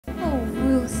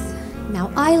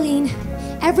Eileen,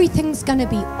 everything's gonna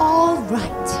be all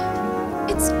right.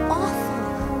 It's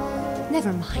awful.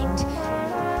 Never mind.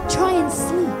 Try and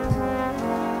sleep.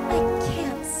 I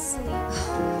can't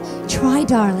sleep. Try,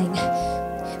 darling.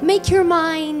 Make your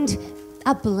mind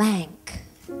a blank.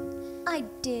 I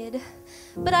did,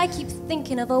 but I keep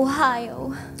thinking of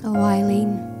Ohio. Oh,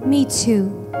 Eileen, me too.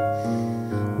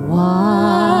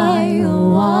 Why, oh,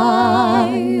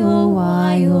 why, oh,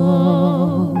 why,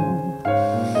 oh.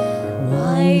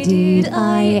 Why did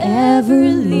I ever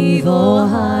leave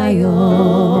Ohio?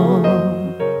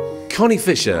 Connie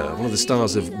Fisher, one of the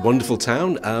stars of Wonderful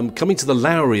Town, coming to the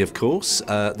Lowry, of course,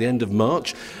 at the end of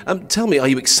March. Tell me, are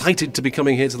you excited to be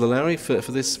coming here to the Lowry for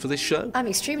this show? I'm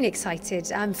extremely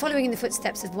excited. I'm following in the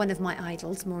footsteps of one of my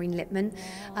idols, Maureen Lipman.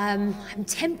 I'm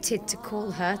tempted to call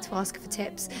her to ask her for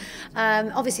tips.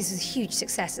 Obviously, this was a huge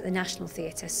success at the National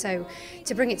Theatre, so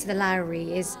to bring it to the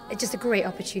Lowry is just a great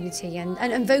opportunity.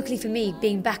 And vocally for me,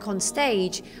 being back on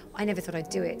stage, I never thought I'd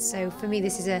do it. So for me,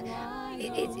 this is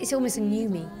it's almost a new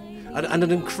me. And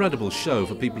an incredible show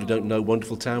for people who don't know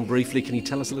Wonderful Town. Briefly, can you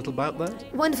tell us a little about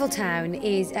that? Wonderful Town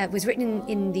was written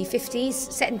in the 50s,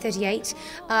 set in 38.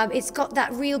 It's got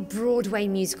that real Broadway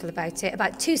musical about it,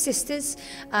 about two sisters,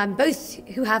 both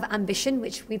who have ambition,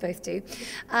 which we both do,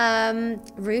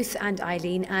 Ruth and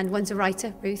Eileen, and one's a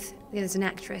writer, Ruth, the other's an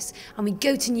actress, and we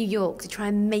go to New York to try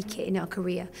and make it in our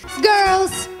career.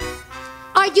 Girls,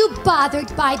 are you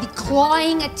bothered by the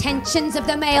clawing attentions of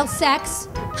the male sex?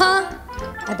 Huh?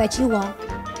 I bet you are.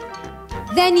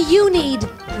 Then you need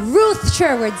Ruth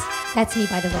Sherwood's, that's me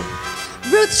by the way,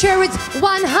 Ruth Sherwood's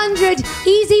 100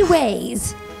 Easy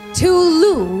Ways to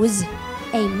Lose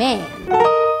a Man.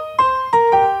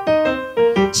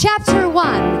 Chapter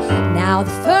 1, now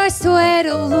the first way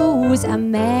to lose a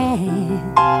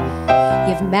man.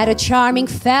 You've met a charming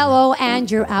fellow and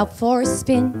you're out for a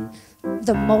spin.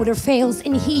 The motor fails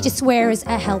and he just wears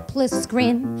a helpless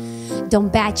grin.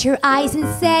 Don't bat your eyes and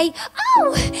say,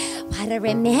 oh, what a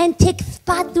romantic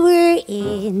spot we're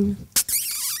in.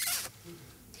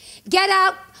 Get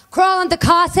out, crawl on the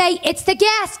car, say, it's the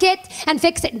gasket, and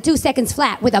fix it in 2 seconds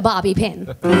flat with a bobby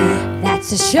pin.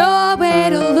 That's a sure way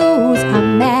to lose a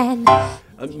man.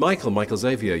 Michael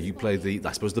Xavier, you play the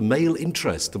male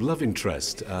interest, the love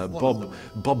interest,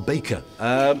 Bob Baker.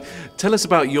 Tell us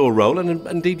about your role and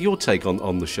indeed your take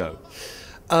on the show.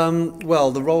 Well,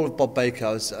 the role of Bob Baker,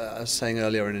 I was saying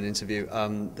earlier in an interview,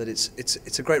 that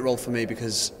it's a great role for me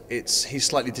because he's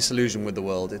slightly disillusioned with the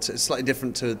world. It's slightly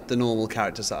different to the normal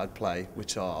characters that I'd play,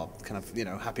 which are kind of, you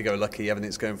know, happy-go-lucky,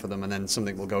 everything's going for them, and then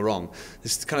something will go wrong.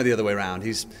 It's kind of the other way around.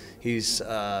 He's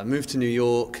moved to New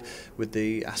York with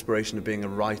the aspiration of being a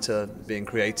writer, being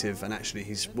creative, and actually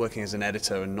he's working as an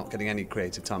editor and not getting any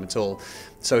creative time at all.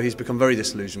 So he's become very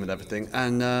disillusioned with everything.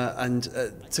 And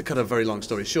to cut a very long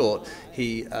story short,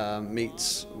 he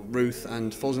meets Ruth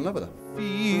and falls in love with her.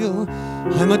 Feel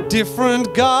I'm a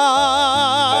different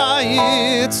guy.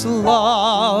 It's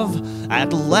love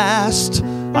at last.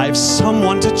 I've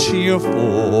someone to cheer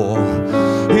for.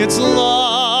 It's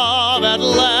love at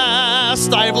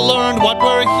last. I've learned what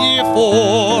we're here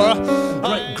for.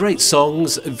 Great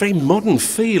songs, a very modern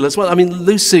feel as well. I mean,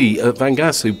 Lucy Van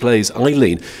Gass, who plays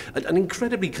Eileen, an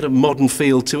incredibly kind of modern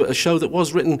feel to a show that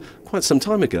was written quite some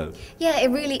time ago. Yeah, it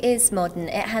really is modern.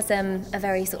 It has a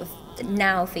very sort of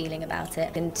now feeling about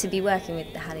it, and to be working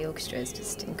with the Halley Orchestra is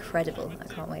just incredible. I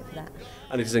can't wait for that.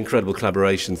 And it is an incredible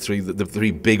collaboration through the three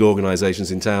big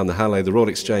organisations in town, the Halley, the Royal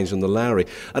Exchange and the Lowry.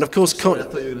 And of course... I thought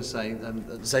you were going to say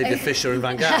Xavier Fisher and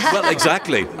Van Gass. Well,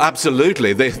 exactly,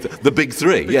 absolutely, the big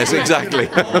three, yes, exactly,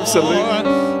 absolutely.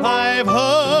 I've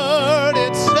heard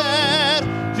it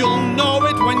said, you'll know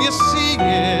it when you see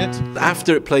it.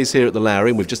 After it plays here at the Lowry,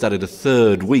 and we've just added a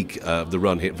third week of the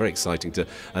run here, very exciting to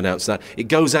announce that, it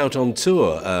goes out on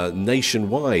tour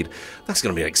nationwide. That's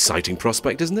going to be an exciting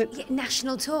prospect, isn't it? Yeah,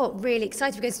 national tour, really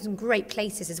excited. We're going to some great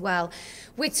places as well.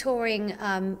 We're touring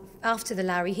after the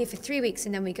Lowry here for 3 weeks,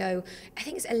 and then we go, I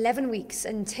think it's 11 weeks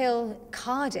until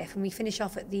Cardiff, and we finish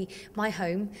off at my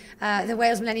home, the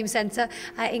Wales Millennium Centre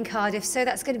in Cardiff. So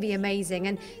that's going to be amazing.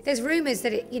 And there's rumours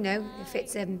that if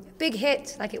it's a big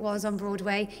hit like it was on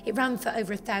Broadway, it ran for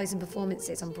over 1,000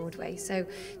 performances on Broadway. So if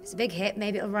it's a big hit,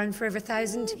 maybe it'll run for over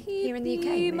 1,000 here in the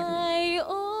UK. My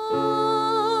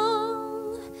all,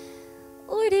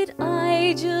 or did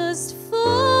I just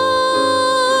fall?